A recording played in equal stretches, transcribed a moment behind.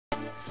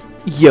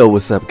Yo,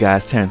 what's up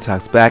guys,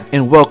 TTarantox back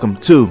and welcome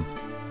to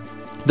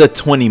the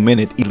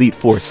 20-minute Elite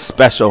Four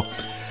special.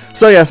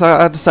 So yes,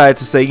 I decided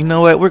to say, you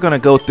know what, we're going to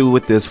go through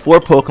with this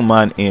 4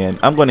 Pokemon and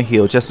I'm going to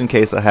heal just in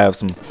case I have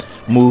some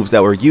moves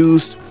that were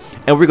used.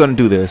 And we're going to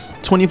do this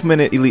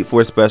 20-minute Elite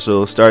Four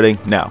special starting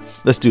now.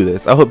 Let's do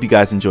this. I hope you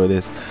guys enjoy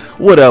this.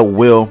 What up,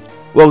 Will?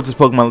 Welcome to this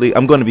Pokemon League.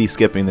 I'm going to be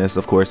skipping this,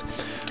 of course.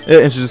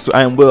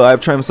 I am Will. I've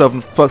trained myself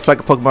in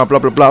Psychic Pokemon, blah,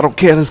 blah, blah. I don't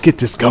care. Let's get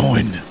this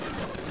going.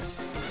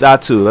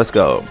 Side 2, let's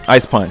go.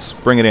 Ice Punch,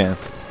 bring it in.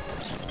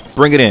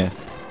 Bring it in.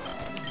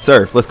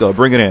 Surf, let's go.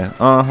 Bring it in.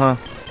 Alright,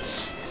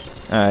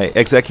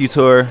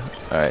 Executor.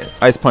 Alright,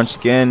 Ice Punch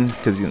again,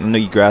 because you know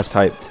you grass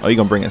type. Oh, you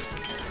gonna bring us.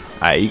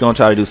 Alright, you gonna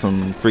try to do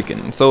some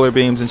freaking solar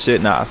beams and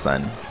shit? Nah,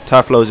 son.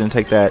 Typhlosion,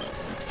 take that.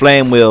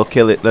 Flame Wheel,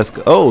 kill it. Let's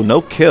go. Oh, no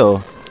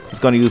kill. It's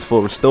gonna use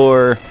full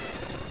restore.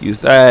 Use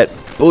that.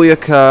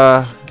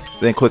 Booyaka.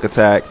 Then quick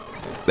attack.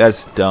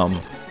 That's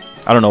dumb.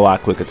 I don't know why I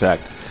quick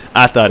attacked.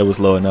 I thought it was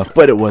low enough,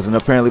 but it wasn't.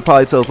 Apparently,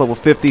 Politoed's level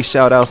 50.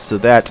 Shout outs to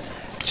that.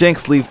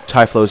 Jinx, leave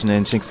Typhlosion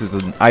in. Jinx is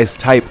an ice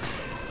type,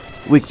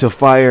 weak to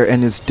fire,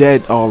 and is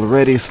dead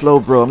already.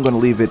 Slowbro, I'm going to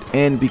leave it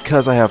in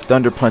because I have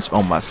Thunder Punch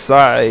on my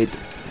side.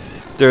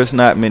 There's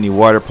not many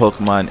water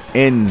Pokemon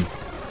in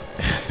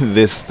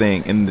this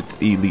thing, in the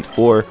Elite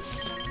Four.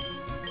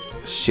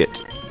 Shit.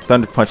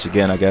 Thunder Punch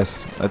again, I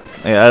guess. Yeah,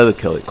 that'll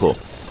kill it. Cool.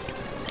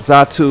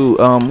 Zatu,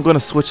 I'm going to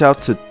switch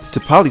out to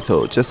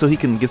Politoed just so he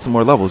can get some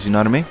more levels, you know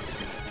what I mean?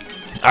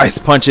 Ice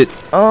Punch it.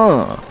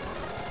 Oh,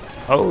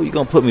 you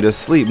gonna put me to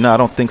sleep? No, I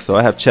don't think so.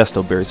 I have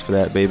Chesto Berries for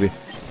that, baby.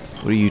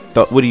 What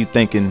are you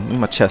thinking? Where's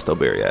my Chesto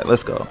Berry at?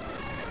 Let's go.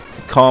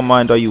 Calm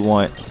Mind all you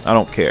want. I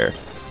don't care.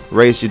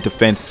 Raise your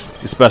defense,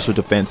 your special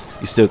defense.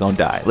 You're still gonna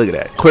die. Look at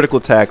that. Critical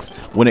attacks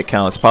when it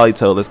counts.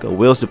 Politoed. Let's go.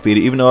 Will's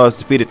defeated. Even though I was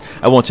defeated,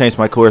 I won't change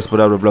my course.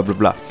 Blah blah blah blah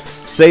blah.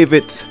 Save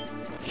it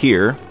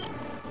here.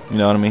 You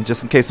know what I mean?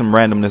 Just in case some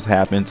randomness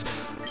happens.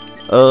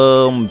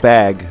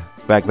 Bag.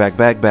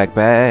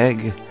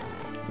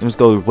 Let's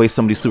go waste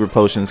some of these super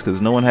potions because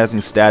no one has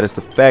any status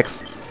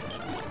effects,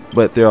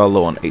 but they're all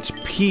low on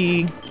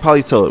HP.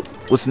 Politoed,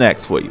 what's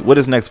next for you? What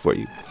is next for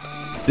you?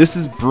 This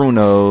is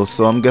Bruno,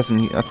 so I'm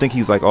guessing I think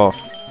he's like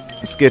off.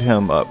 Let's get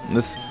him up.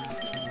 Let's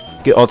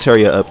get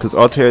Altaria up because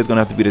Altaria is gonna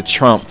have to be the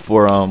trump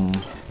for No,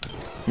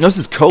 this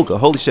is Koga.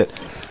 Holy shit!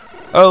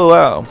 Oh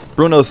wow,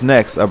 Bruno's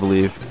next, I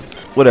believe.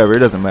 Whatever, it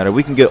doesn't matter.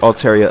 We can get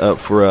Altaria up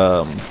for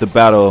the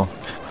battle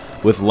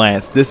with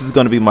Lance. This is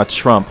gonna be my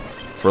trump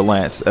for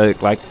Lance.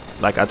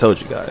 Like I told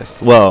you guys.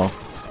 Well,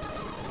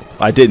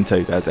 I didn't tell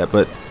you guys that,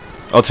 but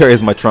Altaria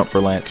is my trump for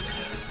Lance.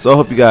 So I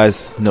hope you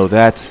guys know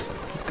that.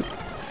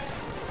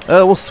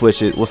 We'll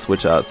switch it. We'll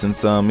switch out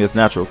since he has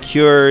Natural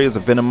Cure. He has a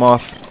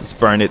Venomoth. Let's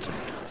burn it.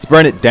 Let's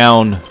burn it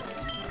down.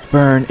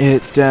 Burn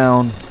it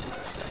down.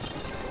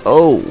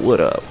 Oh, what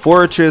up?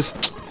 Fortress.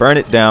 Burn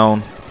it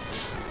down.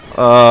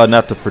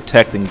 Not the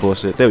protecting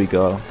bullshit. There we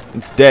go.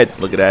 It's dead.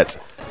 Look at that.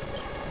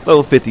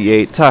 Level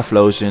 58.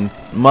 Typhlosion.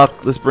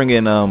 Muck. Let's bring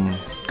in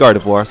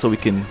Gardevoir so we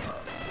can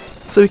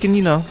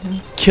you know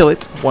kill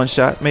it one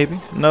shot maybe.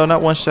 No,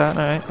 not one shot.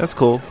 All right, that's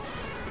cool.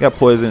 Got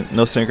poison,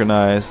 no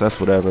synchronize. That's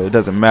whatever. It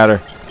doesn't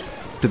matter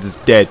because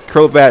it's dead.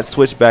 Crobat,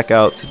 switch back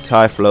out to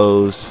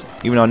Typhlos.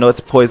 Even though I know it's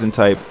poison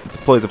type, it's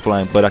poison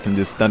flying, but I can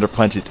just Thunder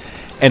Punch it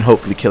and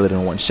hopefully kill it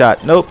in one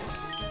shot. Nope,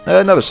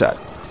 another shot.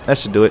 That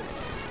should do it.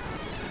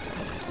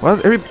 Why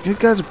is you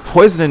guys are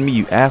poisoning me,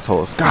 you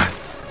assholes? God.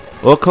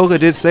 Well, Koga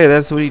did say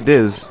that's what he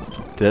does.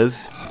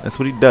 That's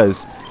what he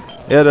does.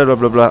 Yeah, blah, blah,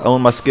 blah, blah.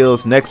 Own my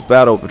skills. Next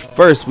battle. But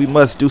first, we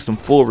must do some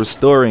full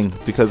restoring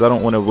because I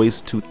don't want to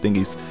waste 2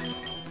 thingies.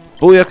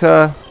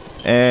 Booyaka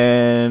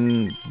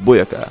and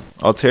Booyaka.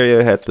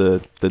 Altaria had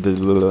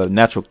the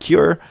natural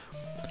cure.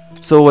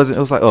 So it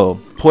was like, oh,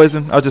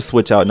 poison. I'll just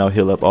switch out and I'll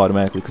heal up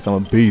automatically because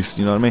I'm a beast.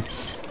 You know what I mean?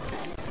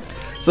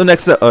 So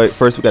next up, alright,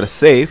 first we got to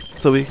save.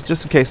 So we,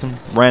 just in case some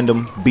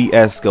random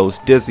BS goes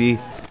dizzy.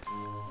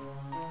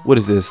 What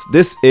is this?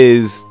 This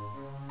is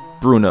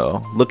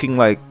Bruno. Looking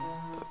like,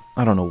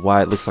 I don't know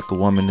why it looks like a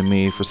woman to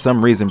me. For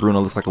some reason, Bruno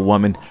looks like a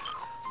woman.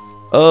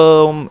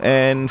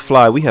 And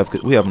Fly, we have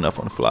enough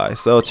on Fly.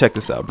 So check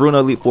this out. Bruno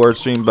Elite Four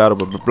Extreme Battle,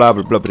 blah blah blah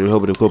blah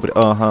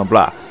blah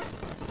blah.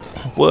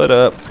 What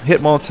up?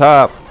 Hitmon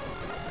top.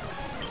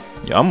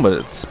 Yeah, I'm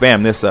gonna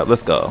spam this up.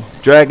 Let's go.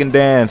 Dragon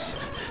Dance.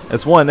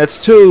 That's 1.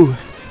 That's 2.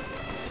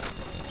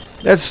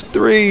 That's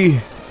 3.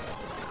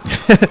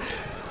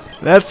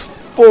 That's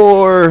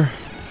 4.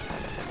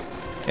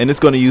 And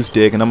it's going to use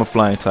Dig, and I'm a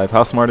flying type.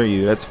 How smart are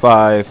you? That's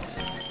 5.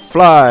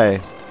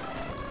 Fly.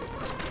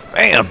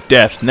 Bam.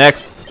 Death.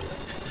 Next.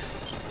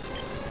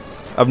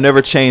 I've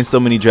never changed so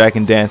many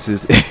Dragon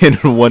Dances in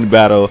one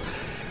battle.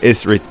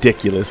 It's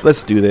ridiculous.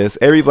 Let's do this.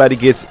 Everybody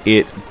gets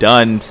it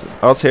done.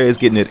 Altaria is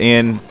getting it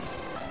in.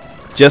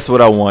 Just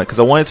what I want, because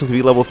I want it to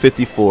be level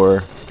 54.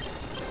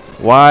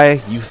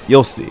 Why?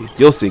 You'll see.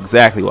 You'll see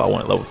exactly why I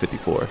want it level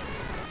 54.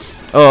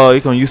 Oh,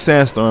 you're going to use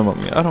Sandstorm on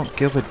me. I don't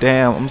give a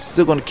damn. I'm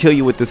still going to kill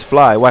you with this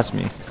Fly. Watch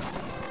me.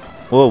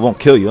 Well, it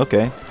won't kill you.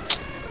 Okay.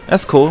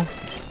 That's cool.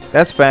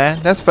 That's fine.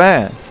 That's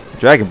fine.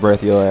 Dragon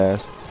Breath your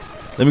ass.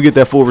 Let me get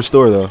that full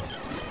restore though.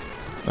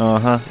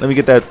 Let me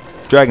get that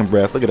dragon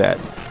breath. Look at that.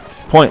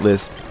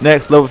 Pointless.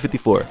 Next, level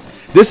 54.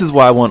 This is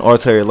why I want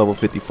Altair level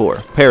 54.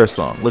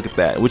 Parasong. Look at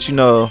that. Which, you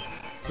know,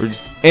 we're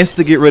just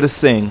instant get rid of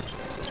Sing.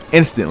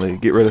 Instantly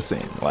get rid of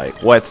Sing.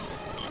 Like, what?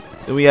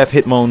 Then we have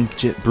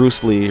Hitmon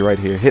Bruce Lee right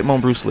here.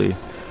 Hitmon Bruce Lee.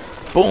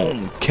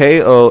 Boom.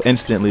 KO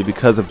instantly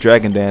because of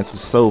Dragon Dance.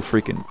 Was so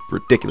freaking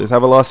ridiculous.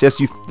 Have I lost? Yes,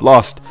 you've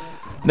lost.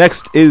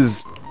 Next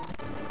is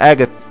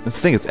Agatha. I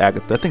think it's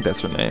Agatha. I think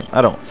that's her name.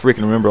 I don't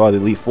freaking remember all the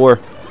Elite Four.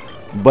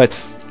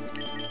 But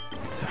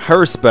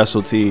her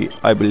specialty,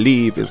 I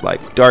believe, is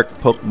like dark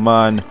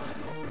Pokemon.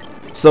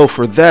 So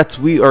for that,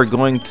 we are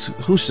going to...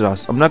 Who should I...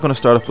 I'm not going to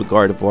start off with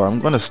Gardevoir.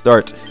 I'm going to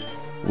start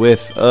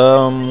with...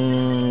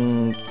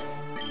 I'll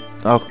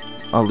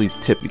leave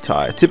Tippy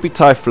Tie. Tippy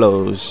Tie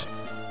Flows.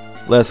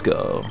 Let's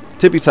go.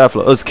 Tippy Tie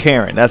Flows. Oh, it's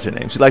Karen. That's her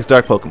name. She likes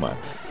dark Pokemon.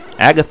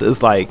 Agatha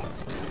is like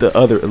the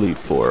other Elite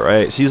Four,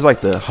 right? She's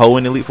like the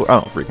Hoenn Elite Four. I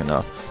don't freaking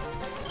know.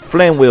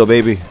 Flame Wheel,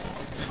 baby.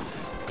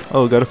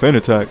 Oh, got a fan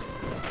attack.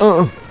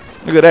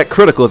 Look at that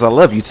criticals. I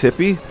love you,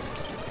 Tippy.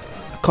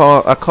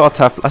 I call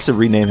Ty. I should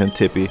rename him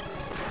Tippy.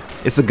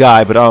 It's a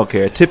guy, but I don't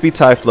care. Tippy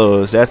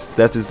Typhlows.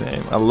 That's his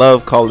name. I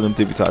love calling him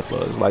Tippy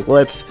Typhlows. Like,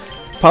 let's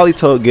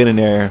Politoed get in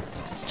there.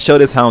 Show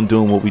this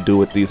Houndoom what we do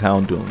with these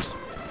Houndooms.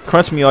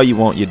 Crunch me all you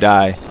want, you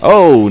die.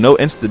 Oh, no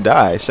insta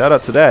die. Shout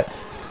out to that.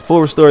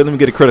 Full restore. Let me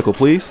get a critical,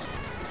 please.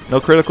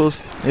 No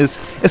criticals.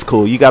 It's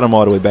cool. You got them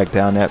all the way back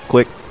down that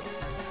quick.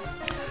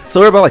 So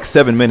we're about like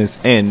 7 minutes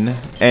in,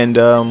 and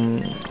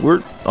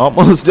we're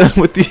almost done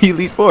with the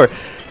Elite Four.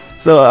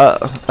 So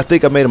I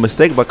think I made a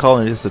mistake by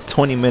calling it just a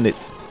 20-minute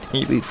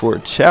Elite Four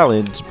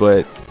challenge,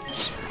 but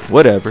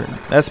whatever.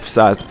 That's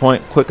besides the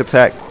point. Quick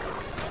attack.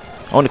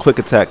 I want a quick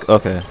attack.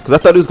 Okay, because I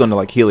thought he was going to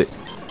like heal it.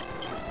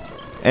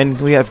 And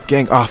we have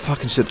Gang. Oh,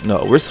 fucking shit.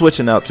 No, we're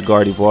switching out to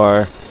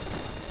Gardevoir.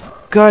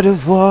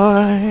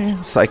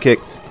 Gardevoir. Psychic.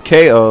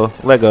 KO.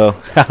 Lego.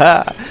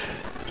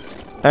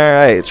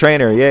 Alright,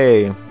 trainer.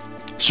 Yay.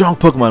 Strong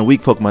Pokemon,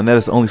 weak Pokemon. That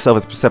is the only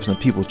selfish perception of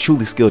people.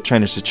 Truly skilled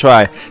trainers should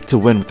try to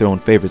win with their own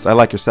favorites. I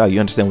like your style. You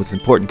understand what's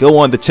important. Go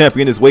on. The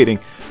champion is waiting.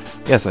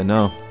 Yes, I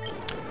know.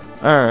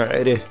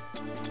 Alrighty.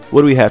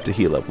 What do we have to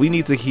heal up? We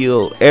need to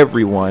heal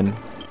everyone.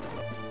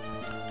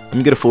 Let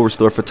me get a full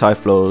restore for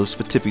Typhlows,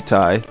 for Tippy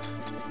Tie.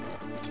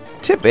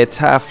 Tippy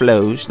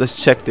Typhlows.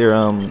 Let's check their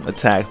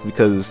attacks,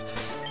 because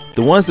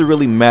the ones that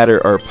really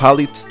matter are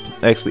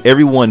actually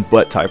everyone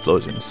but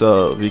Typhlosion.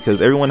 So because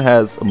everyone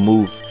has a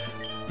move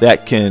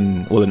that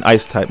can, well, an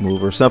ice type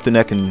move or something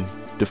that can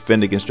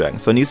defend against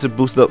dragons. So it needs to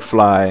boost up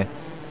Fly.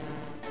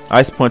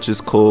 Ice Punch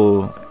is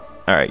cool.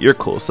 Alright, you're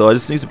cool. So it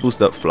just needs to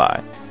boost up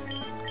Fly.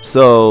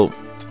 So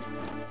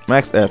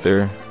Max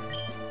Ether.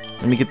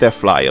 Let me get that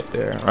Fly up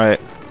there.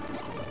 Alright.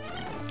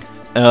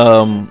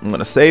 I'm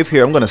gonna save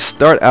here. I'm gonna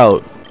start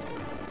out.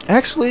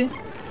 Actually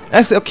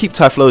I'll keep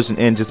Typhlosion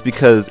in just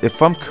because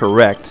if I'm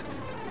correct,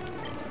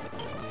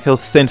 he'll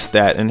sense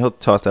that and he'll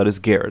toss out his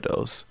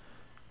Gyarados.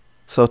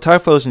 So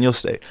Typhlosion, you'll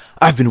stay.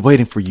 I've been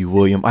waiting for you,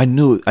 William. I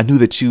knew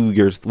that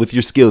you, with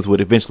your skills, would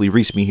eventually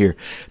reach me here.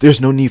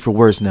 There's no need for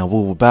words now. We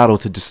will battle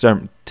to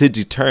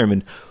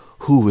determine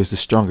who is the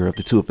stronger of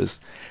the two of us.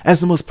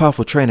 As the most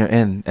powerful trainer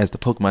and as the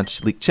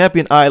Pokemon League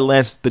champion, I,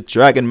 Lance, the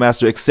Dragon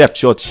Master,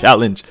 accept your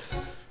challenge.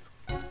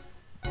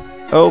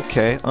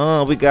 Okay,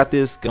 we got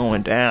this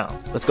going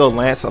down. Let's go,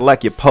 Lance. I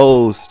like your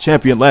pose.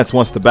 Champion Lance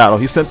wants to battle.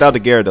 He sent out the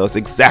Gyarados.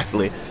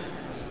 Exactly.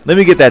 Let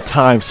me get that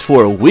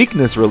 ×4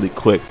 weakness really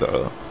quick,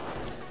 though.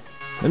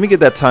 Let me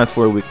get that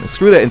 ×4 weakness.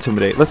 Screw that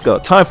intimidate. Let's go.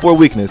 ×4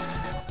 weakness.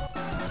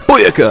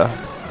 Booyaka!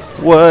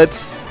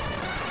 What?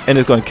 And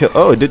it's going to kill.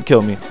 Oh, it did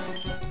kill me.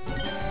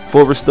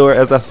 Full restore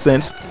as I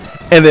sensed.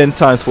 And then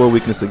 ×4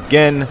 weakness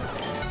again.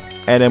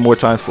 And then more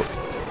 ×4.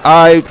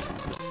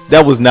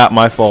 That was not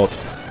my fault.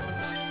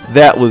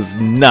 That was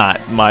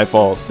not my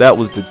fault. That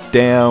was the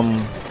damn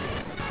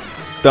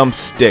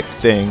thumbstick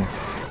thing.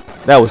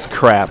 That was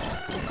crap.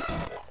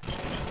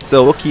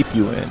 So we'll keep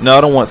you in. No,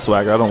 I don't want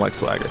Swagger. I don't like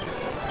Swagger.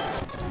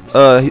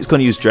 He's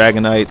going to use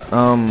Dragonite.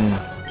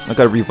 I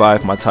got to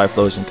revive my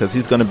Typhlosion because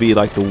he's going to be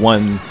like the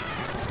one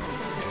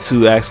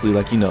to actually,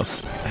 like, you know,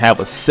 have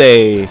a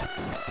say.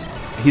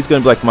 He's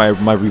going to be like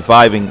my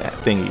reviving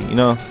thingy, you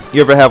know?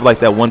 You ever have like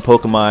that one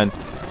Pokemon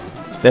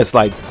that's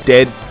like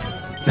dead,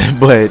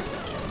 but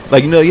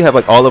like, you know, you have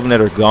like all of them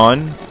that are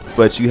gone,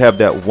 but you have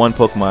that one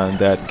Pokemon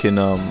that can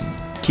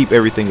keep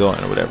everything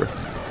going or whatever.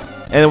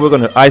 And then we're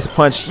going to Ice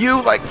Punch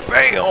you like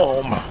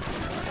BAM!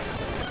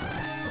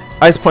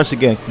 Ice Punch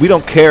again. We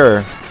don't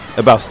care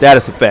about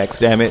status effects,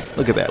 damn it.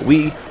 Look at that.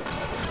 We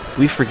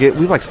forget.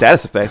 We like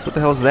status effects. What the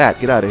hell is that?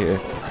 Get out of here.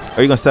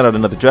 Are you going to send out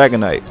another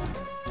Dragonite?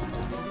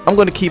 I'm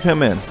going to keep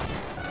him in.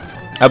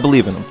 I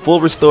believe in him. Full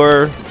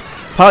restore.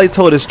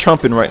 Politoed is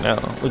trumping right now.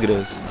 Look at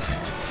this.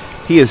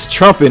 He is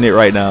trumping it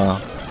right now.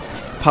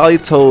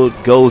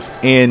 Politoed goes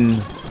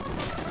in.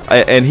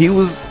 And he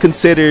was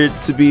considered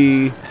to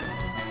be...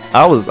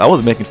 I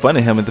was making fun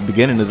of him at the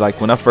beginning of, like,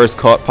 when I first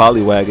caught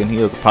Poliwag and he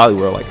was a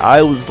Poliwhirl. Like,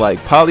 I was like,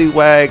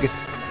 Poliwag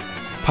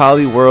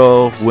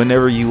Poliwhirl,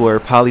 whenever you were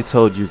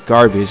Politoed, you're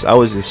garbage. I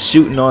was just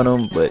shooting on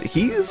him, but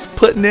he's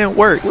putting in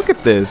work. Look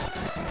at this.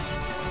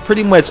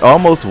 Pretty much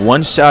almost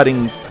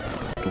one-shotting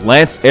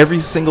Lance,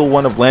 every single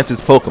one of Lance's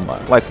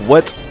Pokemon. Like,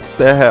 what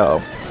the hell?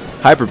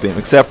 Hyper Beam,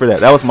 except for that.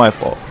 That was my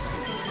fault.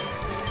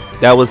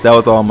 That was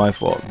all my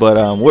fault. But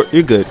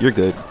you're good. You're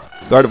good.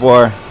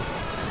 Gardevoir,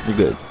 you're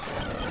good.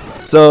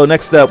 So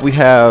next up we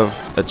have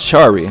a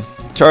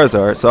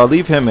Charizard. So I'll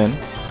leave him in,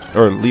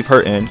 or leave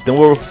her in. Then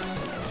we'll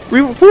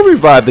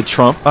revive the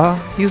Trump.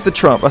 He's the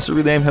Trump. I should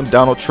rename him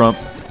Donald Trump,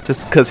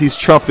 just because he's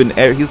Trump in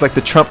air. He's like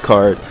the Trump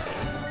card.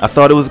 I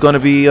thought it was gonna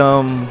be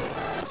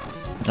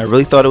I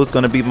really thought it was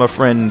gonna be my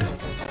friend,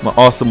 my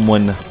awesome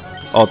one,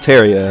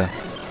 Altaria.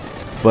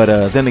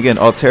 But then again,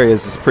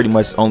 Altaria's is pretty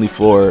much only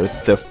for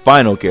the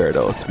final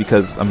Gyarados,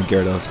 because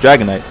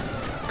Dragonite,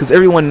 because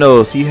everyone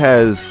knows he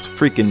has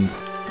freaking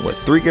what,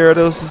 3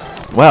 Gyaradoses?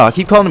 Wow, I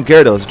keep calling them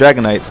Gyarados,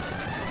 Dragonites.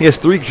 He has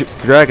 3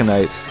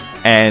 Dragonites,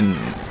 and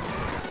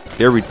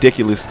they're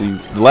ridiculously.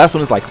 The last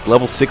one is like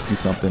level 60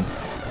 something.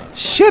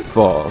 Shit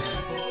balls.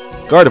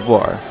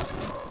 Gardevoir,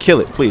 kill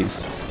it,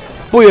 please.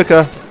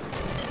 Booyaka.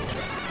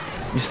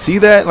 You see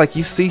that? Like,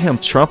 you see him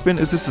trumping.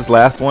 Is this his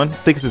last one? I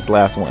think it's his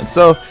last one.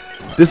 So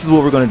this is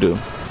what we're gonna do.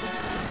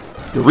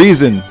 The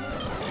reason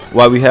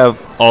why we have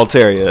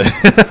Altaria.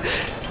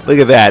 Look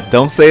at that.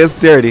 Don't say it's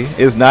dirty.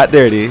 It's not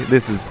dirty.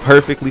 This is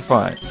perfectly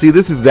fine. See,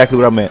 this is exactly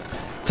what I meant.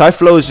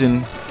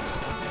 Typhlosion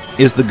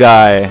is the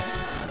guy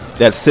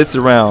that sits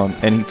around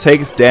and he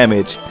takes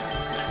damage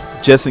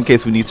just in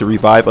case we need to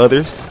revive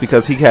others,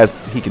 because he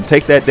can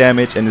take that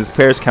damage, and his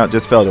pairs count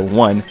just fell to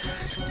 1.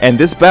 And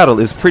this battle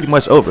is pretty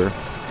much over.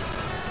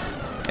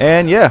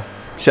 And yeah,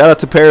 shout out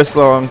to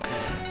Parasong.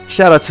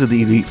 Shout out to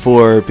the Elite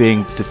Four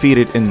being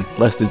defeated in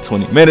less than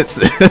 20 minutes.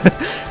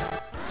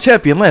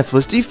 Champion Lance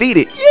was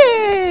defeated.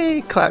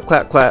 Yay! Clap,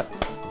 clap, clap.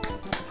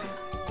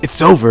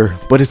 It's over,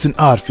 but it's an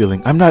odd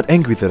feeling. I'm not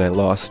angry that I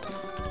lost.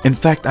 In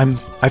fact,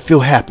 I feel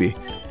happy.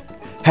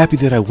 Happy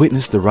that I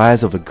witnessed the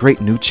rise of a great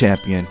new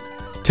champion.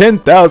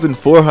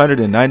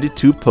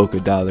 10,492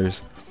 Poké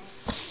Dollars.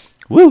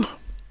 Woo!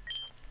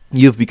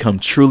 You've become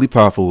truly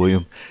powerful,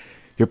 William.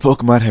 Your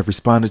Pokemon have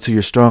responded to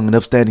your strong and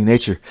upstanding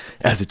nature.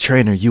 As a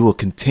trainer, you will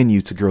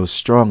continue to grow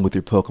strong with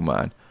your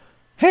Pokemon.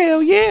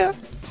 Hell yeah!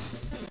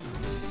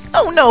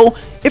 Oh no!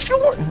 If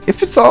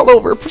it's all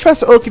over,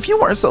 Professor Oak, if you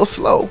weren't so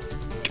slow.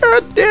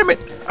 God damn it!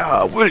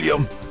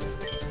 William,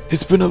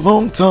 it's been a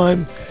long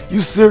time.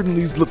 You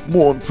certainly look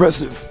more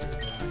impressive.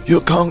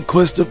 Your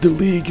conquest of the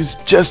league is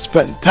just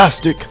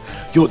fantastic.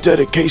 Your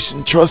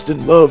dedication, trust,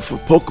 and love for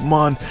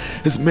Pokemon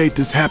has made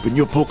this happen.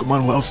 Your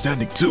Pokemon were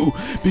outstanding too,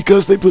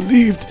 because they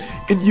believed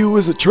in you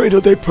as a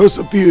trainer. They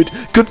persevered.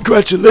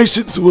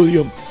 Congratulations,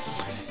 William.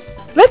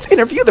 Let's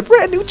interview the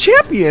brand new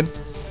champion.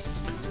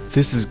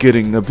 This is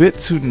getting a bit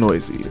too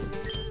noisy.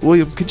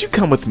 William, could you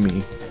come with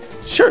me?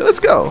 Sure, let's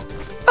go.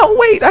 Oh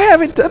wait, we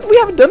haven't done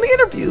the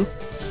interview.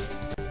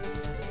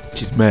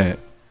 She's mad.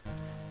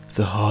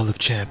 The Hall of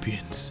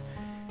Champions.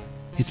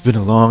 It's been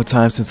a long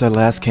time since I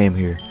last came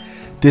here.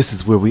 This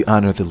is where we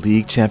honor the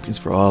league champions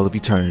for all of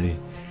eternity.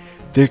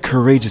 Their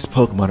courageous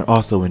Pokemon are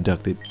also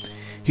inducted.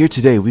 Here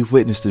today, we've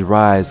witnessed the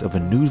rise of a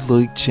new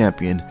league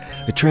champion,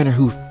 a trainer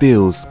who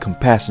feels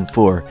compassion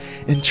for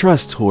and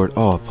trust toward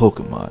all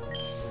Pokemon.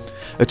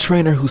 A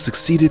trainer who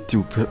succeeded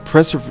through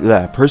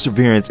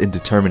perseverance and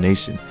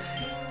determination.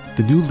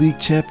 The new league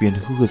champion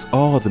who has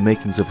all the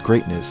makings of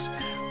greatness.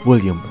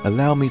 William,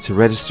 allow me to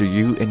register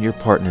you and your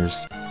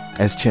partners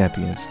as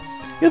champions.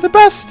 You're the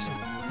best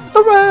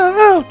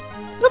around.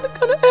 Nothing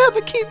gonna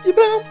ever keep you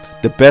bound.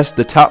 The best,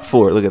 the top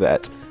 4. Look at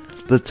that.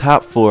 The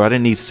top 4. I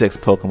didn't need 6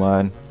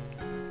 Pokemon.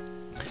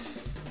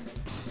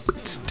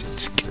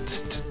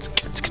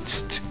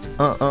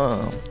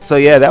 So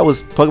yeah, that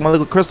was Pokemon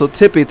Liquid Crystal,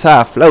 Tippy,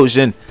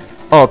 Typhlosion,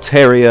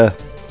 Altaria,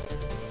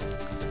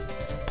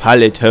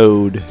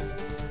 Politoed,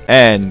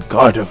 and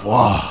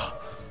Gardevoir.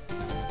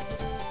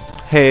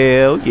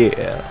 Hell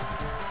yeah.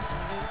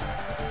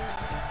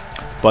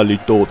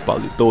 Politoed.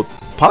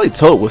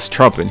 Politoed was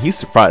trumping. He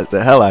surprised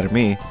the hell out of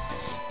me.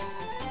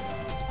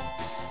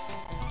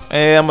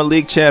 Hey, I'm a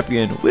league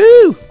champion.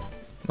 Woo!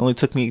 It only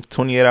took me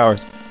 28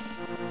 hours.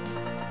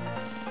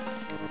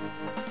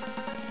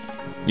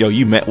 Yo,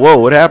 you met. Whoa,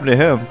 what happened to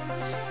him?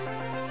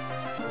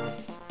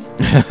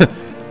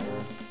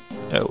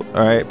 Oh,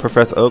 alright,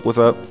 Professor Oak, what's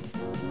up?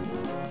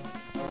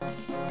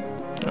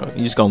 Oh,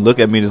 you just gonna look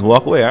at me and just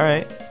walk away?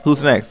 Alright.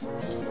 Who's next?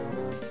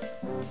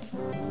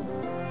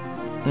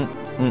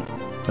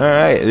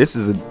 Alright, this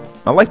is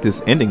I like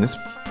this ending. It's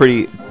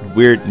pretty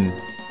weird and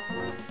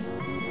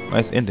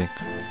nice ending.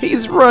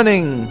 He's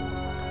running!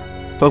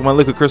 Pokemon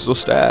Liquid Crystal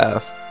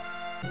Staff.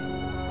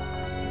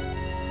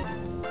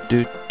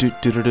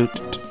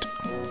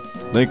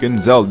 Link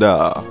and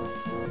Zelda.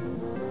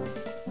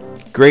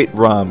 Great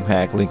ROM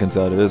hack, Link and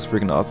Zelda. This is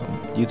freaking awesome.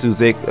 You too,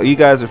 Zake. You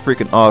guys are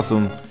freaking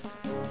awesome.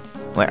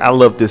 Like, I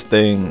love this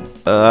thing.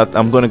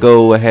 I'm gonna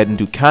go ahead and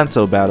do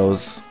Kanto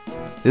battles.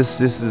 This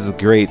is a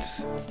great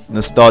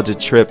nostalgia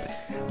trip.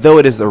 Though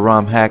it is a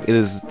ROM hack, it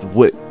is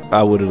what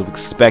I would have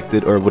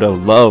expected or would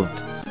have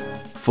loved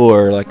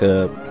for like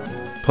a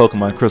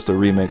Pokemon Crystal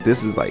remake.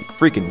 This is like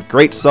freaking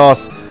great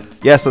sauce.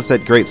 Yes, I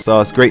said great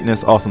sauce,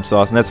 greatness, awesome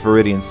sauce, and that's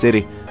Viridian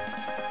City.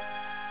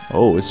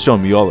 Oh, it's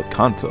showing me all of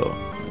Kanto.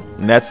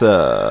 And that's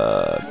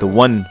the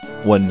one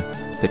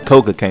that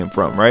Koga came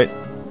from, right?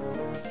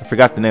 I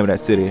forgot the name of that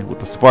city with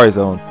the Safari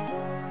Zone.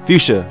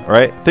 Fuchsia,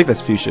 right? I think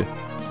that's Fuchsia.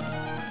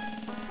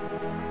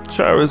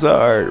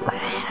 Charizard.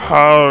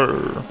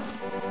 Arr.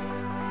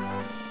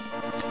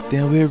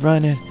 Then we're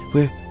running.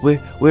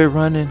 We're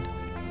running.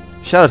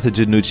 Shout out to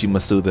Junichi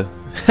Masuda.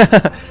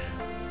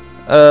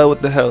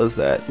 What the hell is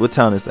that? What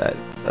town is that?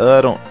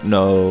 I don't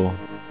know.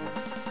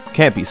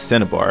 Can't be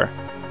Cinnabar.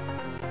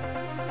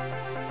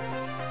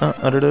 So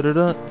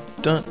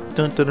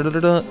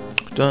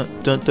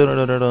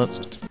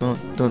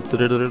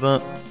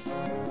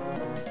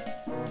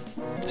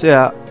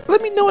yeah,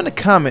 let me know in the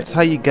comments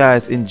how you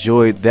guys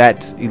enjoyed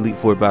that Elite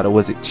Four battle.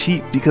 Was it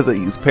cheap because I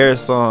used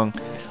Parasong?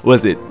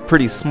 Was it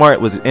pretty smart?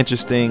 Was it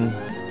interesting?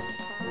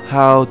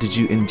 How did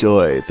you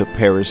enjoy the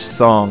Parish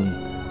song?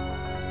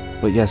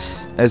 But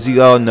yes, as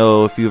you all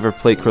know, if you've ever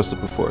played Crystal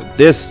before,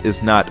 this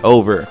is not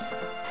over.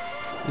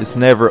 It's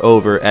never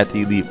over at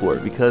the Elite Four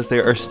because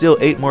there are still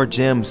 8 more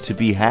gems to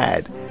be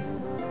had.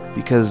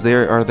 Because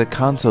there are the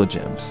Kanto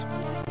gems.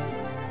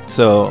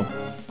 So,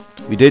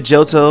 we did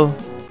Johto,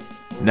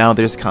 now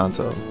there's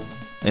Kanto.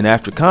 And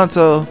after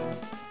Kanto,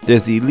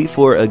 there's the Elite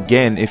Four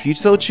again if you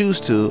so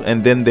choose to.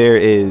 And then there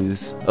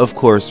is, of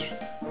course,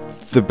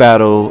 the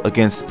battle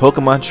against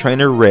Pokemon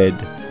Trainer Red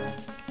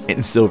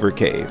in Silver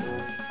Cave.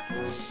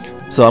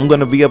 So I'm going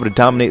to be able to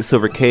dominate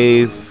Silver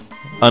Cave,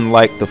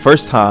 unlike the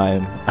first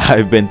time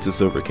I've been to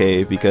Silver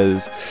Cave,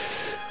 because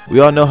we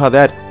all know how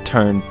that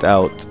turned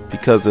out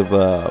because of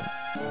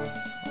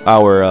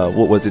our,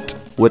 what was it?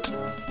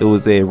 It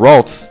was a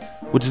Ralts,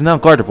 which is now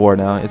Gardevoir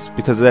now. It's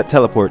because of that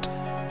teleport.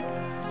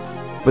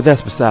 But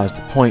that's besides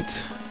the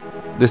point.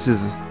 This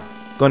is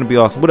going to be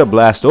awesome. What a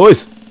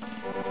Blastoise!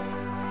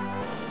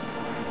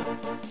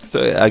 So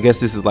I guess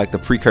this is like the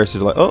precursor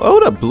to like, oh,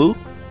 what up, Blue?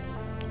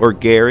 Or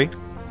Gary.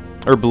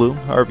 Or Blue,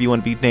 however you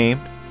want to be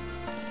named.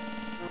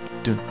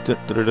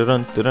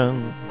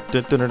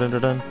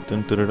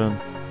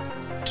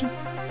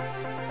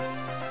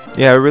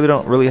 Yeah, I really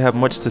don't have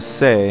much to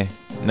say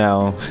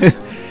now.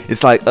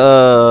 It's like,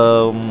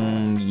 yeah.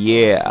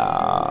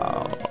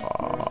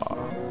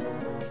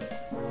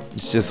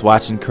 It's just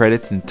watching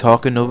credits and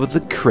talking over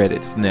the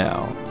credits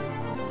now.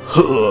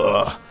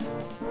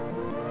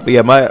 But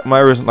yeah, my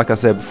original, like I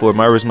said before,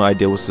 my original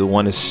idea was to I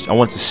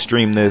want to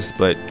stream this,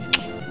 but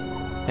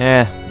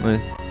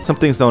some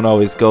things don't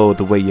always go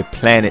the way you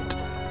plan it.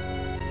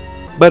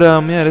 But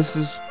yeah, this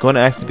is going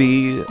to actually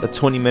be a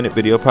 20-minute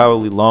video,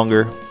 probably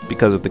longer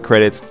because of the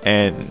credits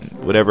and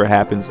whatever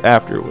happens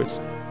afterwards.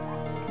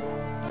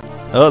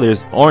 Oh,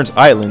 there's Orange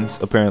Islands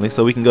apparently,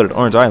 so we can go to the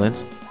Orange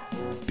Islands.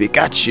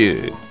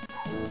 Pikachu.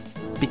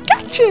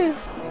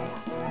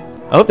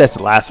 I hope that's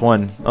the last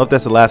one. I hope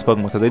that's the last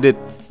Pokemon, because they did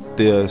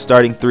the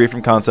starting 3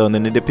 from Kanto, and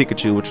then they did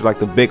Pikachu, which are like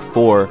the big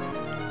 4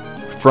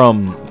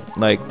 from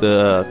like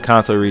the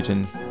Kanto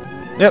region.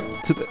 Yep,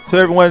 to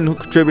everyone who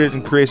contributed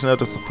in creation of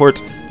the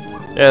support.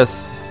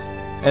 Yes,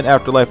 and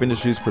Afterlife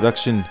Industries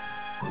production.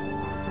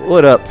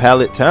 What up,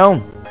 Pallet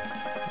Town?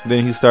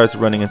 Then he starts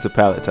running into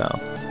Pallet Town.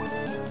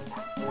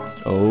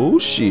 Oh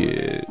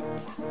shit,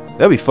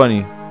 that'd be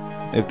funny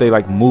if they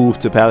like move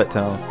to Pallet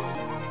Town.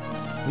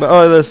 But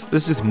oh, let's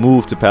just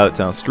move to Pallet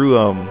Town. Screw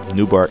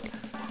Newbark.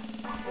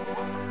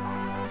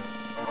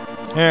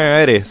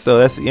 Alrighty, so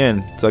that's the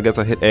end. So I guess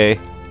I hit A.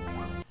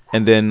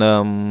 And then,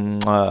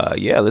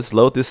 yeah, let's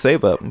load this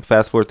save up and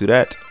fast forward through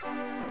that.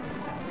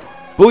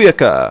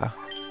 Booyaka!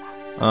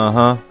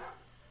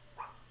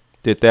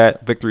 Did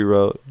that. Victory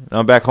Road.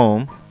 I'm back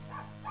home.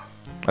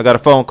 I got a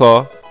phone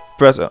call.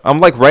 I'm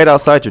like right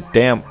outside your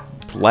damn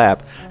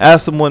lab. I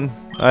have someone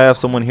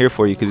here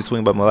for you. Could you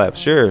swing by my lab?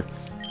 Sure.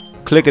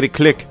 Clickety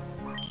click.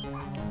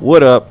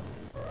 What up?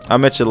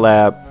 I'm at your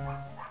lab.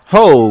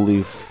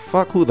 Holy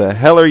fuck, who the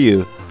hell are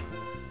you?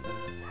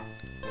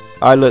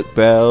 I look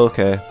bad.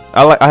 Okay.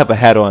 I have a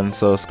hat on,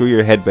 so screw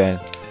your headband.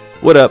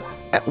 What up?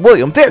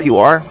 William, there you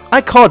are.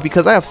 I called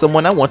because I have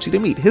someone I want you to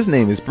meet. His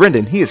name is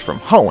Brendan. He is from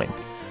Hoenn.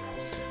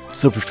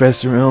 So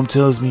Professor Elm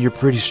tells me you're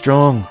pretty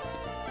strong.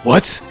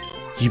 What?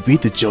 You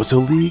beat the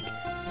Johto League?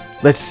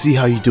 Let's see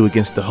how you do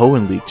against the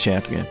Hoenn League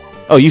champion.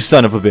 Oh, you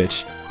son of a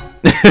bitch.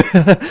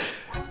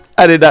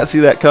 I did not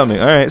see that coming.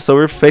 Alright, so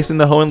we're facing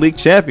the Hoenn League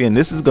champion.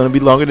 This is going to be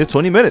longer than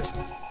 20 minutes.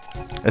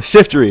 A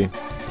Shiftry.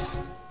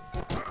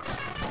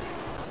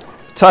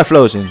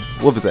 Typhlosion.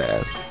 Whoop his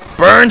ass.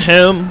 Burn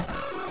him.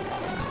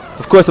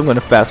 Of course I'm going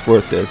to fast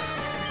forward this.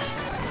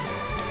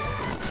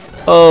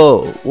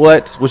 Oh,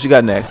 what? What you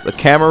got next? A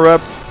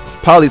Camerupt?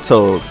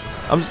 Politoed.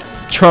 I'm just...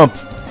 Trump.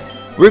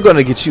 We're going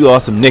to get you all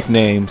some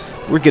nicknames.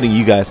 We're getting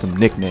you guys some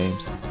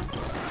nicknames.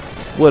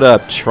 What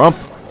up, Trump?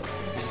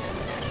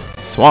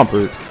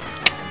 Swampert.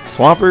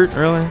 Swampert,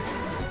 really?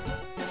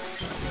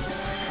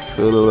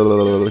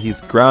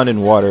 He's ground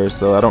in water,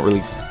 so I don't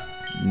really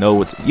know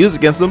what to use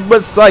against him,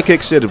 but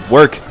Psychic should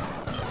work.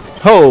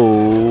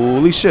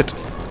 Holy shit.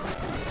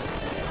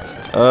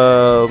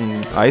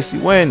 Icy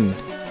wind.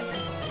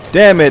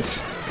 Damn it.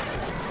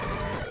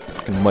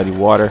 Fucking muddy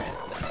water.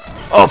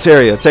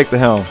 Altaria, take the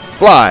helm.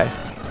 Fly.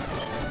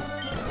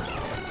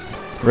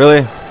 Really?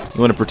 You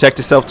want to protect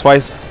yourself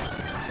twice?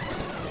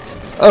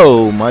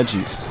 Oh my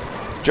jeez.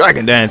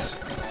 Dragon dance.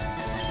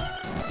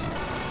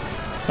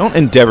 Don't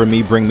endeavor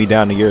me, bring me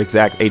down to your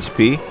exact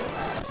HP.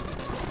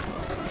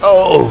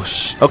 Oh,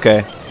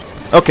 okay.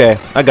 Okay,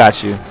 I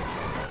got you.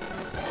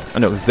 I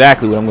know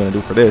exactly what I'm going to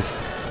do for this.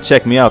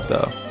 Check me out,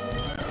 though.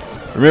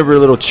 Remember a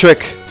little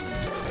trick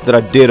that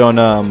I did on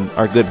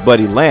our good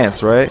buddy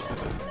Lance, right?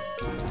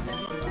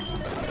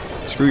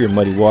 Screw your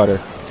muddy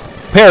water.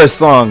 Paris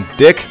song,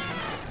 dick.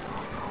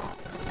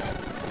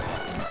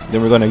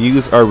 Then we're going to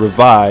use our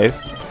revive.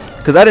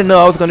 Because I didn't know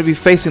I was going to be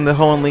facing the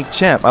Hoenn League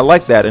champ. I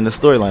like that in the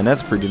storyline.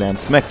 That's pretty damn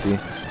smexy.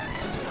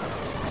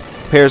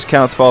 Parish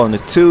counts fall into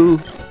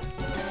 2.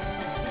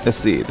 Let's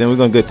see. Then we're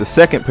going to get the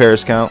second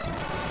parish count.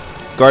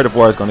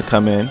 Gardevoir is going to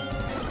come in.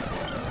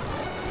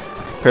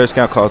 Parish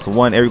count calls to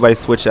 1. Everybody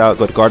switch out.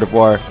 Go to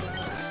Gardevoir.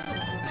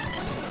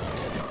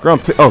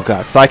 Oh,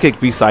 God. Psychic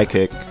v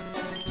Psychic.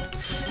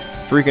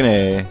 Freaking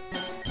A.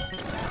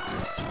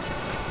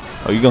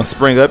 Oh, you going to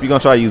spring up? You going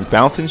to try to use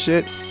bounce and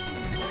shit?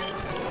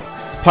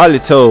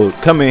 Politoed,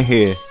 come in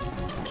here.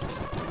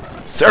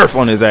 Surf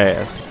on his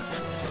ass.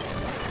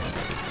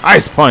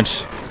 Ice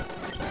punch.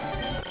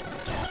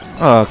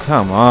 Oh,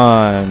 come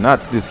on.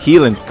 Not this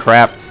healing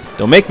crap.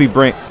 Don't make me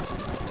bring...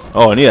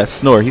 Oh, and yeah,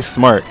 snore. He's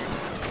smart.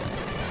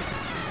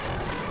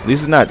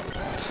 This is not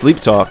sleep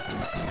talk.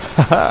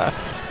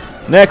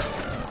 Next.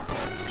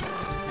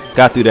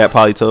 Got through that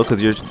Politoed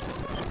because you're...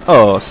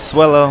 Oh,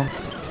 Swellow.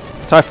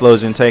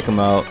 Typhlosion, take him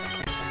out.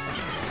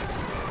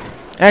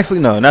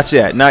 Actually, no, not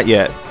yet. Not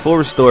yet. Full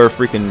restore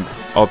freaking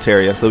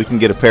Altaria so we can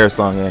get a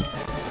Parasong in.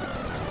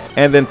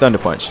 And then Thunder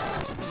Punch.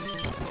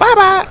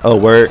 Bye-bye. Oh,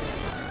 word.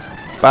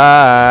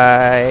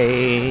 Bye.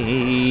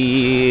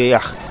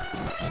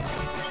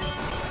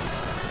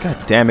 God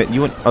damn it.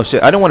 You want... Oh,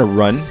 shit. I don't want to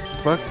run.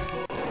 Fuck.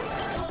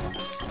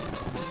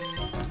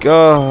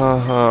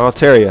 Go,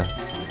 Altaria.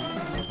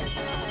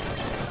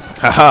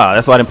 Haha.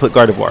 That's why I didn't put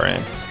Gardevoir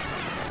in.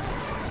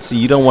 See,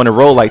 you don't want to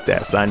roll like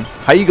that, son.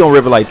 How you gonna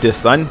river like this,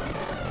 son?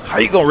 How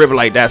you gonna river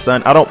like that,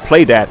 son? I don't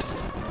play that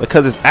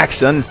because it's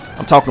action.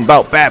 I'm talking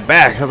about bad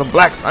because I'm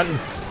black, son.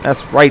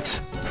 That's right.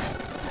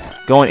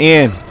 Going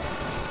in.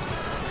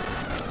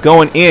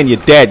 Going in. You're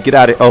dead. Get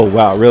out of... Oh,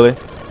 wow. Really?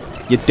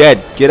 You're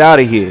dead. Get out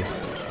of here.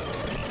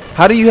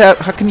 How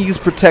can you use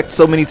protect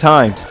so many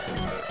times?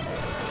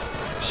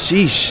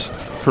 Sheesh.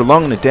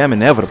 Prolonging the damn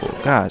inevitable.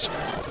 Gosh.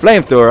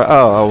 Flamethrower.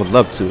 Oh, I would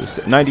love to.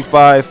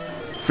 95.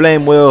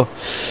 Flame Wheel.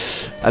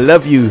 I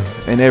love you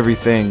and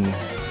everything.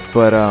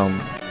 But,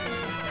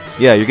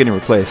 yeah, you're getting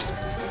replaced.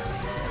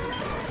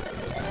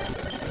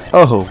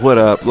 Oh, what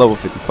up? Level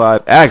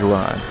 55.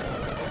 Aggron.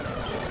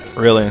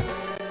 Really?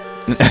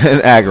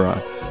 An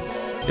Aggron.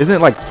 Isn't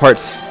it like part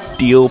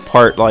steel,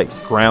 part like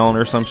ground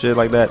or some shit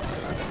like that?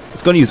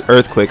 It's going to use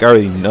Earthquake. I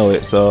already know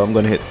it. So I'm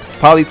going to hit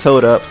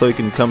Politoed up so he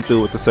can come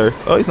through with the Surf.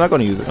 Oh, he's not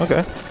going to use it.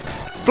 Okay.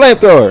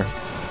 Flamethrower.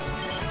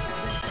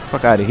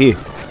 Fuck out of here.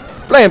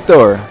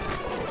 Flamethrower.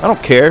 I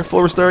don't care.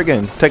 Full restore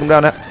again. Take him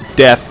down to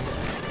death.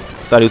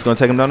 Thought he was going to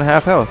take him down to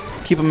half health.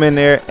 Keep him in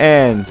there,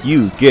 and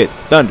you get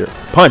Thunder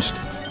Punched.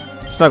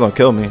 It's not gonna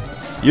kill me.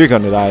 You're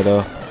gonna die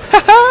though.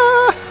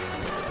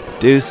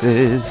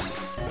 Deuces.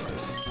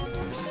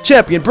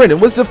 Champion Brendan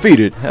was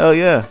defeated. Hell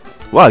yeah!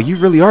 Wow, you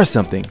really are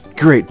something.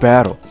 Great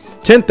battle.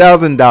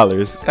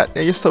 $10,000. God,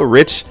 you're so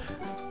rich.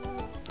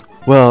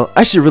 Well,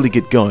 I should really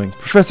get going.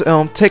 Professor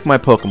Elm, take my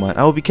Pokemon.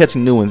 I will be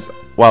catching new ones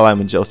while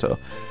I'm in Johto.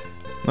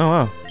 Oh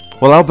wow.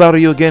 Well, I'll battle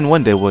you again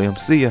one day, William.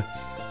 See ya.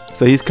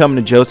 So he's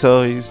coming to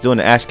Johto. He's doing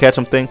the Ash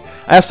Ketchum thing.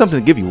 I have something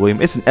to give you,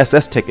 William. It's an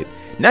SS ticket.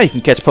 Now you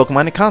can catch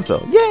Pokemon in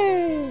console.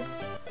 Yay!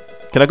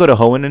 Can I go to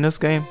Hoenn in this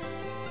game?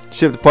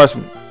 Ship the parts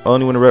from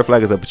only when the red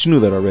flag is up. But you knew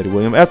that already,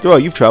 William. After all,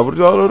 you've traveled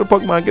to all over the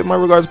Pokemon. Give my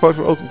regards to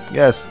Pokemon. Oh,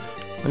 yes.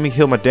 Let me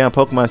heal my damn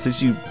Pokemon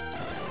since you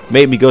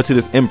made me go to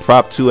this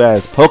impromptu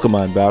ass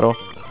Pokemon battle.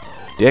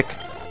 Dick.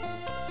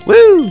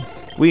 Woo!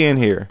 We in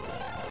here.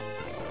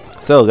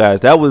 So,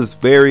 guys, that was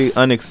very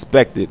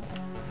unexpected.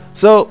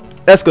 So,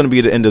 that's going to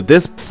be the end of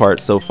this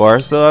part so far.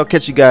 So I'll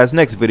catch you guys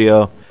next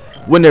video.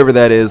 Whenever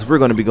that is, we're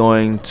going to be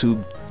going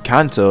to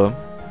Kanto.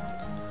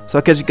 So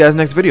I'll catch you guys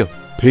next video.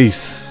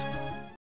 Peace.